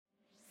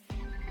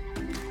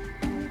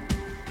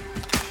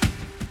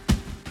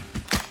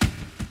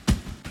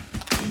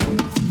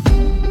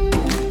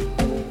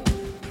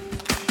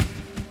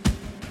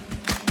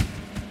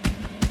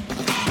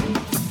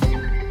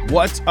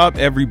What's up,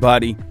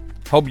 everybody?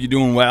 Hope you're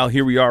doing well.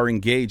 Here we are,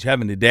 Engage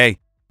Heaven today.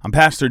 I'm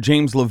Pastor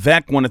James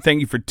Levesque. Want to thank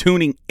you for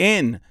tuning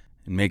in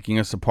and making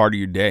us a part of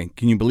your day.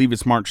 Can you believe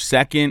it's March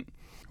 2nd?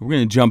 We're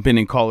going to jump in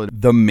and call it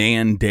the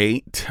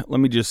mandate. Let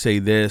me just say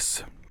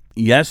this.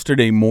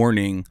 Yesterday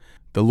morning,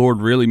 the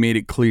Lord really made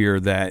it clear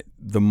that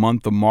the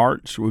month of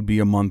March would be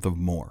a month of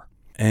more.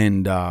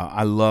 And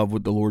I love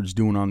what the Lord's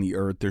doing on the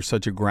earth. There's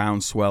such a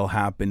groundswell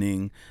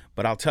happening.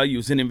 But I'll tell you,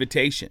 it's an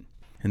invitation.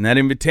 And that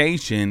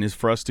invitation is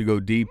for us to go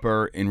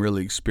deeper and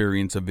really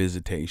experience a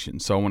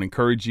visitation. So I want to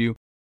encourage you,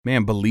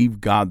 man,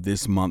 believe God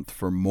this month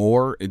for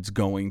more. It's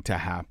going to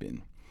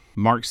happen.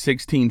 Mark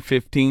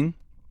 16:15,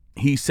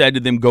 he said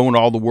to them, go into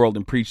all the world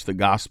and preach the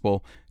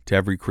gospel to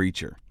every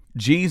creature.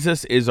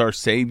 Jesus is our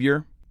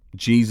Savior.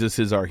 Jesus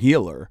is our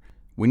healer.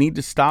 We need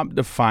to stop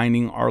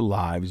defining our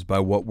lives by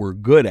what we're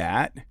good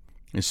at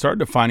and start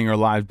defining our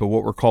lives by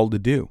what we're called to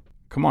do.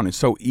 Come on, it's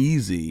so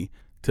easy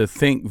to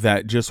think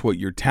that just what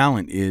your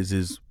talent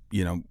is,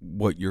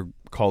 what you're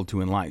called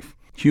to in life.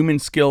 Human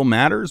skill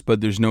matters,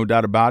 but there's no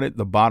doubt about it.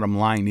 The bottom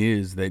line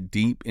is that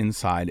deep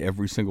inside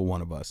every single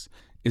one of us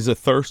is a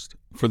thirst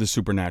for the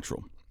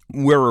supernatural.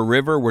 We're a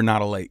river, we're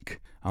not a lake,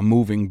 a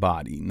moving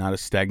body, not a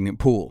stagnant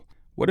pool.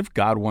 What if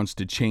God wants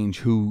to change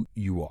who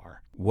you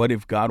are? What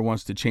if God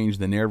wants to change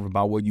the narrative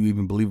about what you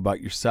even believe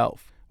about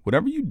yourself?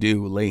 Whatever you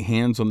do, lay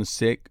hands on the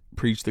sick,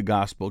 preach the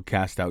gospel,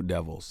 cast out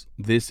devils.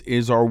 This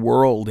is our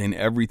world, and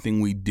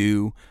everything we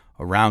do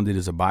around it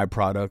is a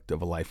byproduct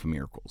of a life of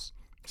miracles.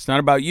 It's not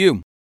about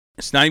you.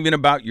 It's not even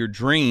about your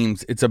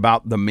dreams. It's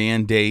about the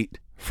mandate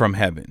from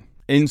heaven.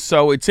 And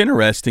so it's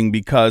interesting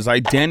because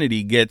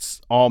identity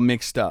gets all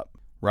mixed up,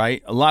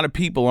 right? A lot of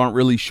people aren't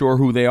really sure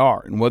who they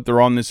are and what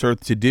they're on this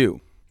earth to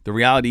do. The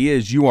reality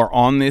is you are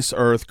on this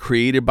earth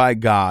created by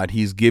God.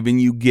 He's given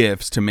you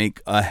gifts to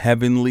make a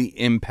heavenly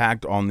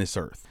impact on this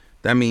earth.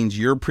 That means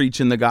you're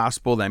preaching the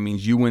gospel. That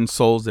means you win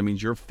souls. That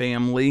means your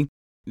family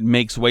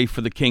makes way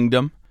for the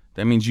kingdom.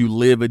 That means you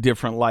live a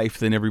different life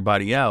than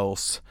everybody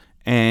else.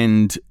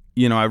 And,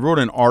 I wrote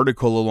an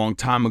article a long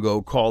time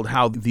ago called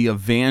How the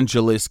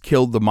Evangelist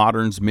Killed the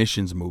Modern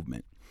Missions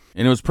Movement.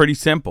 And it was pretty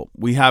simple.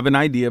 We have an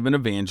idea of an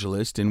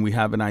evangelist and we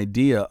have an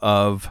idea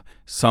of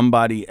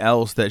somebody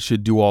else that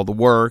should do all the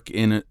work.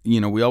 And,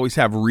 we always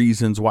have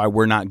reasons why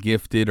we're not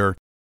gifted or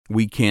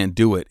we can't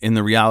do it. And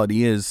the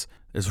reality is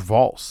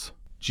false.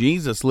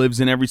 Jesus lives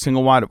in every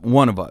single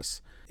one of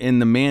us. And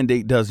the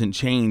mandate doesn't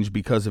change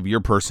because of your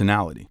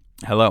personality.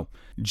 Hello.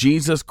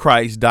 Jesus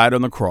Christ died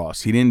on the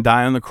cross. He didn't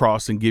die on the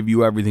cross and give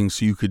you everything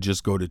so you could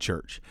just go to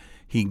church.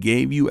 He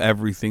gave you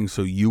everything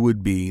so you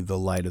would be the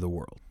light of the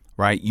world.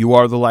 Right? You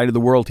are the light of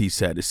the world, he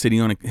said. A city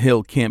on a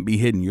hill can't be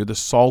hidden. You're the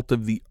salt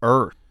of the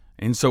earth.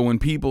 And so when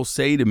people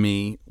say to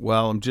me,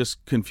 well, I'm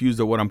just confused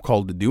at what I'm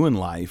called to do in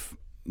life.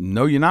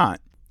 No, you're not.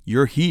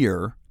 You're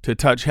here to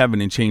touch heaven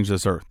and change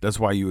this earth. That's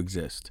why you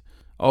exist.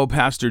 Oh,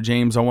 Pastor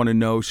James, I want to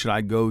know, should I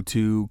go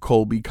to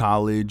Colby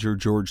College or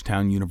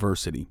Georgetown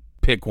University?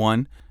 Pick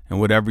one, and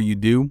whatever you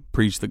do,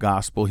 preach the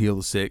gospel, heal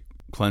the sick,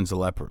 cleanse the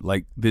leper.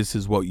 Like, this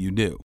is what you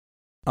do.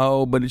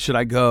 Oh, but should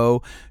I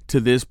go to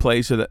this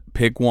place or that?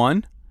 Pick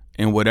one.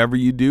 And whatever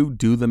you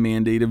do the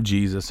mandate of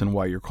Jesus and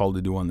what you're called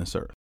to do on this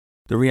earth.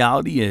 The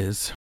reality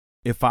is,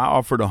 if I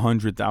offered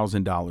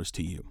 $100,000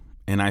 to you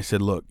and I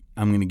said, look,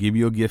 I'm going to give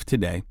you a gift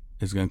today.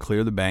 It's going to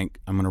clear the bank.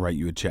 I'm going to write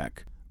you a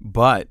check.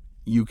 But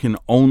you can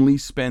only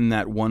spend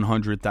that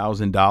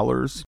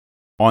 $100,000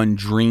 on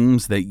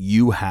dreams that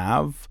you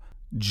have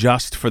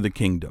just for the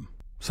kingdom.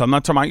 So I'm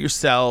not talking about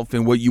yourself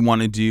and what you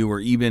want to do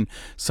or even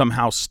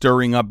somehow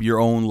stirring up your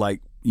own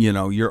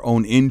your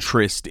own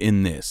interest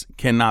in this.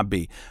 Cannot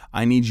be.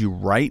 I need you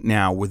right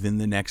now within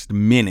the next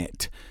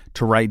minute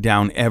to write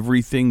down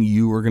everything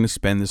you are going to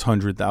spend this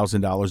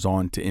 $100,000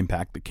 on to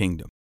impact the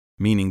kingdom.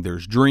 Meaning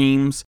there's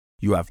dreams,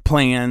 you have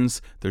plans,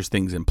 there's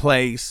things in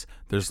place,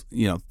 there's,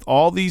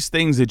 all these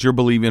things that you're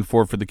believing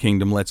for the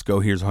kingdom. Let's go.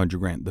 Here's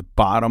 $100,000. The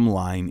bottom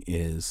line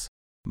is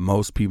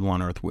most people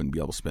on earth wouldn't be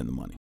able to spend the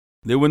money.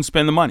 They wouldn't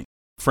spend the money.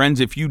 Friends,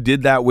 if you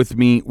did that with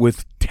me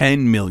with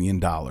 $10 million,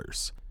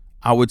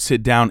 I would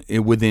sit down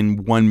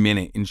within 1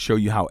 minute and show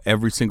you how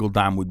every single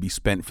dime would be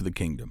spent for the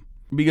kingdom.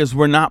 Because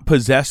we're not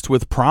possessed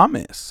with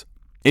promise.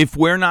 If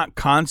we're not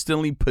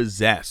constantly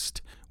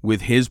possessed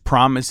with his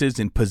promises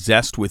and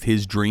possessed with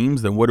his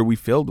dreams, then what are we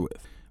filled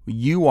with?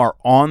 You are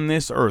on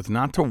this earth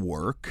not to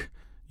work.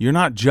 You're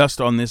not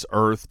just on this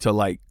earth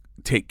to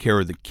take care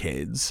of the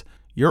kids.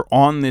 You're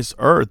on this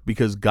earth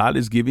because God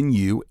has given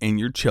you and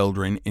your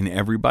children and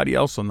everybody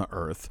else on the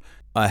earth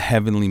a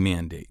heavenly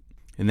mandate.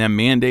 And that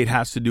mandate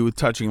has to do with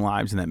touching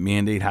lives, and that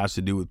mandate has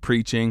to do with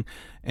preaching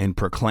and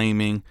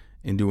proclaiming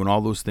and doing all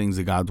those things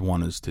that God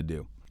wants us to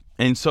do.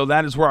 And so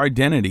that is where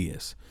identity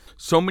is.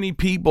 So many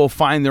people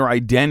find their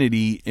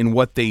identity in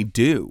what they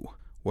do.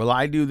 Well,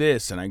 I do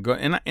this, and I go,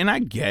 and I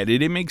get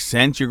it. It makes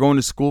sense. You're going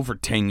to school for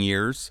 10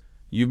 years.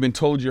 You've been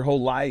told your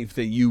whole life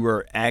that you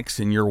are X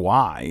and you're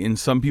Y. And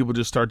some people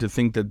just start to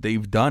think that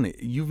they've done it.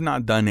 You've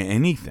not done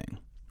anything.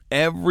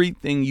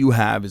 Everything you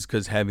have is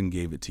because heaven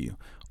gave it to you.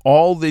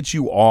 All that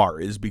you are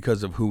is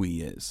because of who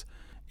he is.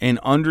 And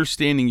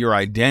understanding your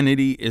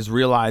identity is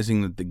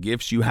realizing that the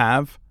gifts you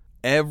have,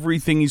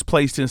 everything he's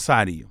placed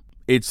inside of you,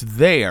 it's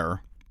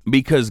there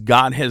because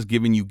God has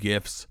given you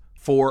gifts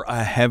for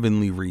a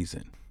heavenly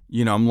reason.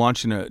 You know, I'm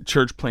launching a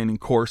church planning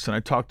course, and I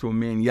talked to a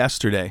man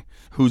yesterday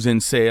who's in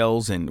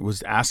sales and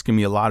was asking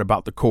me a lot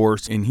about the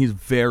course, and he's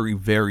very,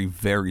 very,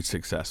 very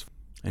successful.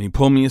 And he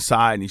pulled me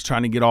aside, and he's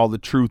trying to get all the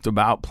truth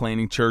about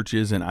planning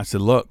churches. And I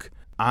said, look,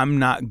 I'm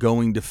not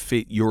going to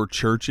fit your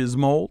church's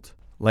mold.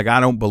 Like,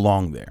 I don't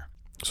belong there.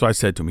 So I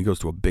said to him, he goes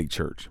to a big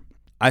church.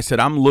 I said,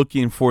 I'm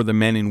looking for the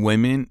men and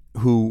women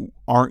who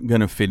aren't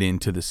going to fit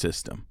into the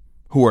system,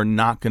 who are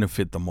not going to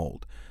fit the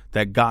mold,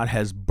 that God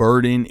has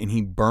burdened and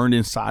he burned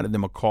inside of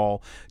them a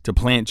call to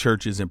plant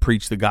churches and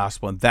preach the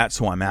gospel. And that's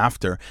who I'm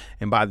after.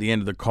 And by the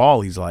end of the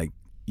call, he's like,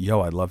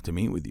 yo, I'd love to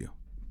meet with you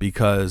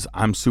because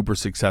I'm super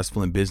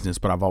successful in business,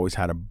 but I've always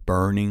had a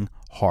burning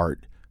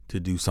heart to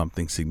do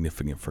something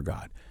significant for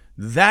God.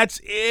 That's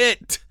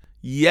it.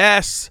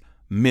 Yes,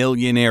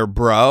 millionaire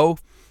bro.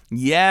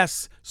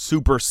 Yes,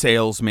 super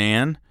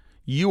salesman.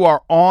 You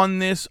are on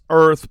this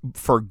earth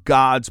for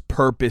God's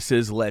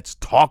purposes. Let's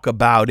talk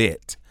about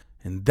it.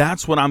 And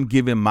that's what I'm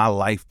giving my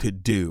life to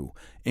do.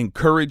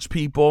 Encourage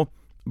people,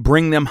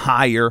 bring them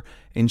higher,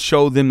 and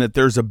show them that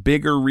there's a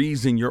bigger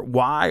reason.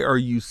 Why are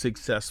you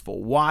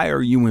successful? Why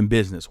are you in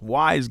business?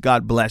 Why has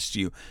God blessed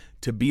you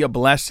to be a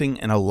blessing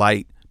and a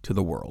light to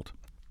the world?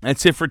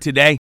 That's it for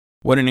today.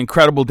 What an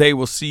incredible day.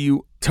 We'll see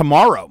you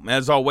tomorrow.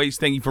 As always,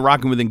 thank you for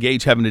rocking with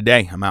Engage Heaven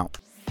today. I'm out.